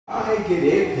Hi, good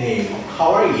evening.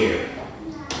 How are you?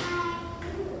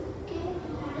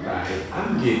 Right,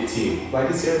 I'm good too. What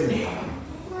is your name?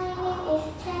 My name is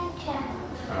Thanh.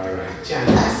 Alright, Jan,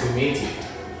 nice to meet you.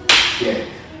 Good.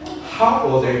 How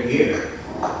old are you?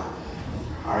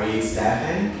 Are you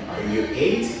 7? Are you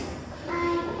 8?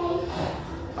 I'm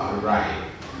 8. Alright.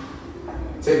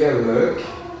 Take a look.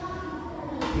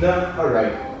 No,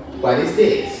 alright. What is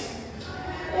this?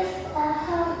 It's a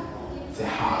home. It's a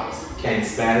house. Can you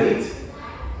spell it?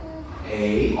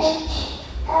 H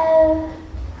O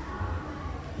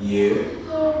U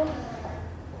U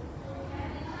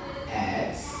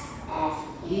S S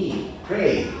E.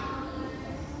 Great.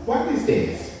 What is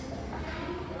this?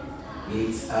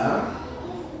 It's a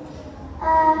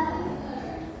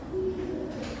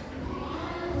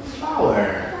flower.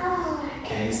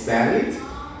 Can you spell it?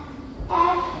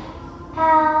 F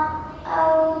L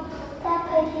O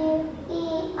W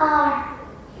E R.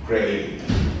 Great.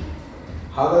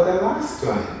 How about the last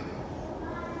one?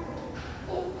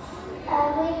 It's a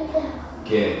window.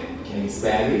 Good. Can you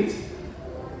spell it?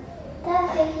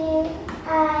 W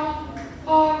I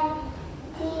N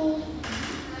D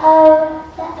O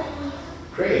W.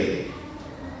 Great.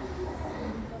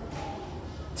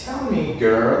 Tell me,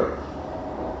 girl,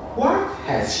 what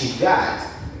has she got?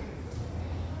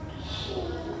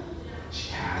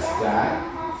 She has got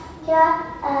Has got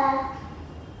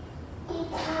a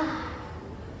guitar.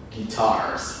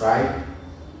 guitars, right?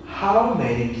 How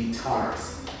many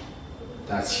guitars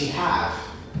does she have?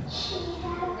 She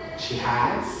She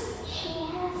has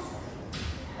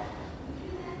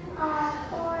has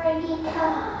 4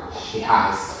 guitars. She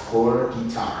has 4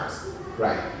 guitars,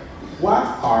 right? What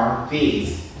are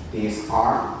these? These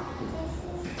are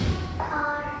This is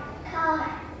our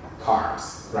car.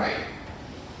 cars, right?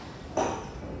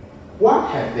 What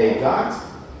have they got?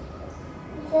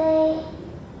 They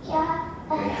got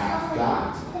a They have toy.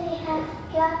 got They have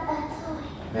got a toy.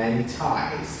 many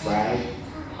toys, right?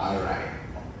 Alright.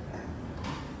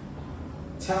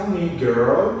 Tell me,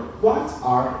 girl, what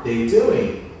are they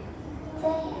doing? They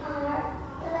are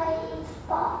playing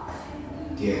sports.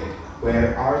 Good.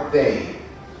 Where are they?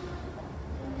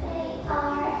 They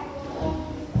are in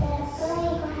the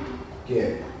playground.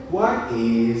 Good. What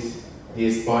is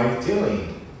this boy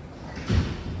doing?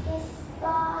 This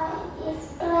boy is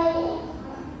playing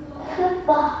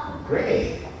football.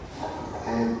 Great.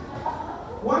 And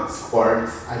what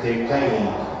sports are they playing?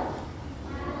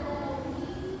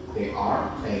 They are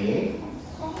playing.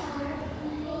 They are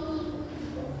playing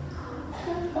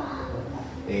football.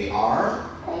 They are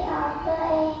They are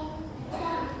playing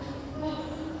tennis.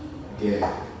 good.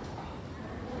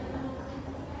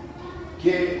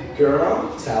 Good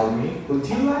girl, tell me, would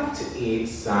you like to eat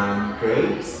some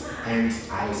grapes and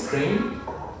ice cream?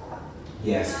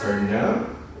 Yes or no?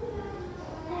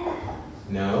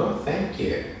 No, thank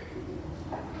you.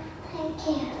 Thank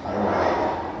you.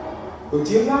 Alright. Would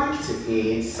you like to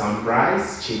eat some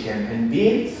rice, chicken, and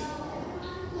beans?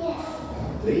 Yes.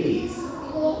 Please.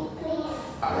 Please.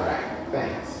 Alright,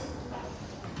 thanks.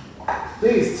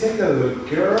 Please take a look,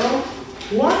 girl.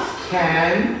 What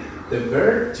can the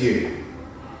bird do?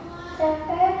 The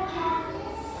bird can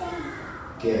sing.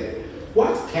 Good.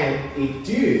 What can it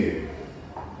do?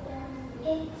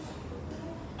 It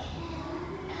can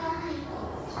climb.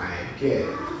 Fine, good.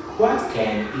 What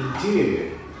can it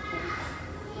do?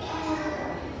 Can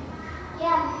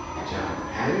jump. Jump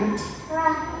and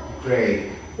Run.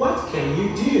 great. What can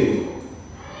you do?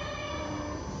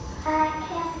 I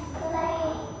can play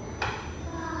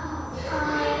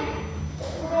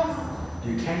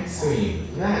swim. You can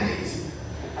swim. Nice.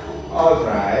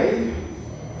 Alright.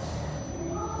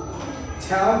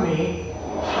 Tell me,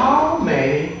 how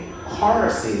many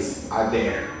horses are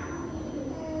there?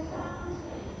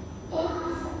 It's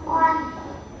 1.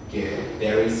 Good.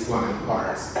 There is 1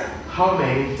 horse. How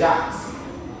many ducks?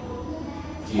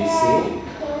 Do you see?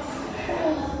 There is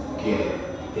 3. Good.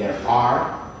 There are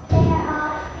There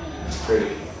are 3.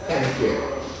 Thank you.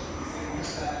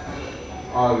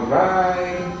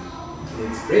 Alright.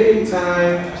 It's reading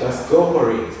time. Just go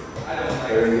for it.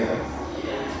 Here we go.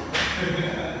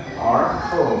 Our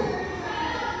home.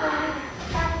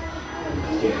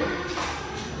 Good.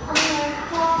 Our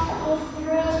home is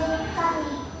really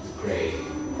funny. Great.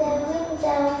 The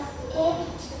windows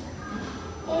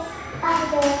is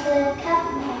under the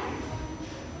cabinet.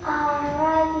 Our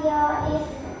radio is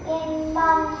in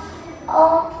Mom's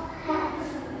old hat.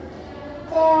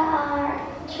 There are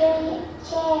 3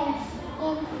 chairs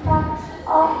in front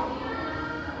of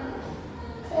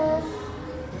those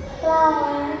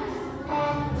flowers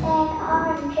and 10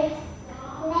 oranges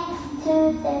next to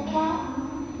the cat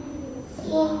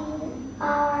in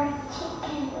our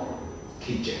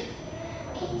Kitchen.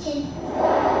 Kitchen.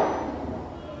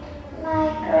 My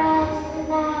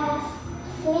grandma's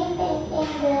sleeping in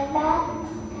the bed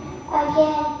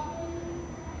again.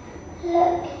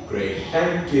 Look. Great,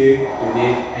 thank you. You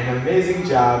did an amazing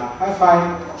job. High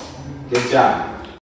five. Good job.